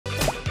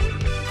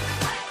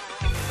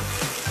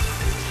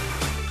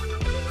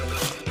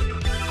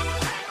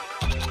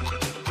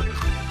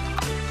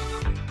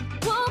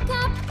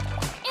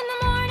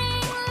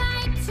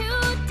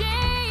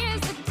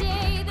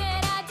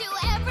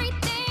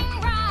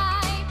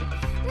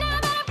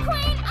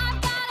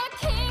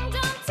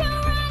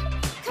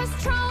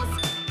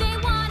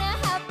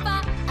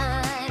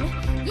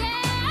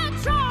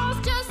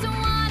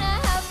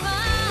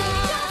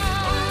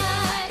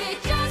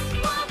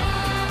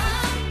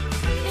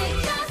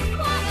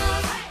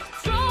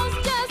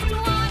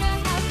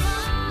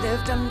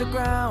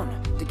underground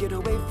to get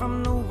away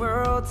from the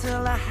world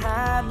till I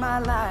had my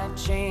life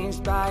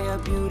changed by a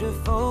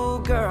beautiful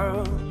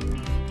girl.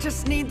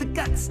 Just need the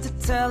guts to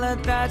tell her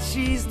that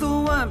she's the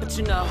one. But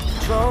you know,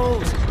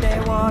 trolls,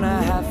 they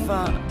wanna have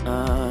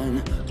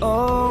fun.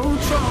 Oh,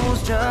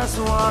 trolls just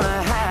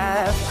wanna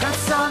have,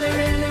 that's all they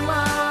really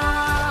want.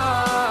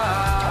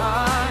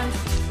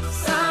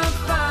 Some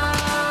fun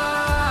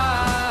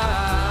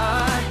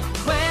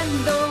when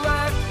the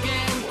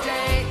working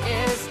day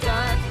is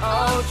done.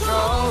 Oh,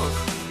 trolls,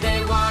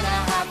 they wanna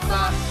have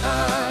fun.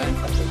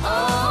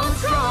 Oh,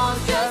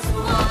 trolls just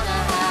wanna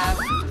have.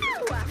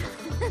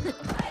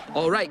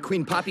 All right,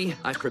 Queen Poppy,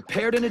 I've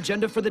prepared an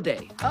agenda for the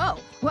day. Oh,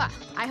 well,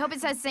 I hope it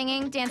says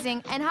singing,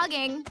 dancing, and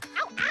hugging.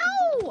 Ow,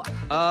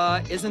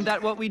 ow! Isn't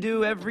that what we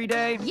do every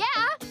day? Yeah,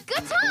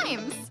 good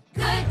times.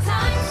 Good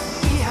times.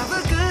 We have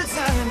a good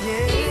time,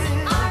 yeah. These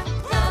are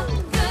the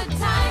good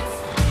times.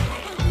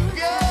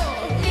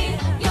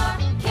 Leave your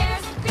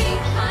cares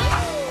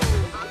behind.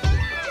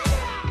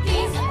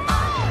 These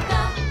are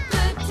the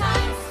good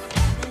times.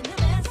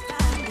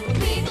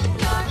 Leave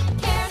your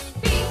cares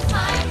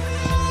behind.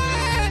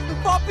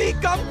 Poppy,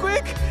 come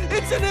quick!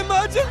 It's an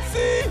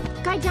emergency!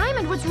 Guy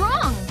Diamond, what's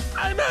wrong?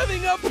 I'm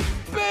having a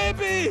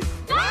baby!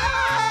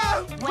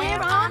 Ah! We're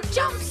on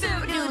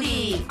jumpsuit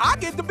duty. I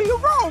get to be a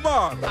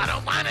robot! I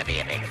don't want to be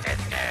a big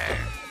sister.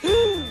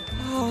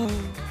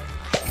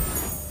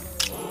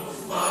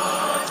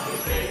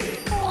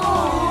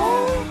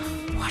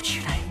 What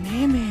should I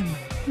name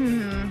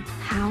him?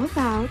 How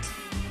about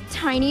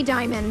Tiny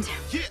Diamond?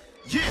 You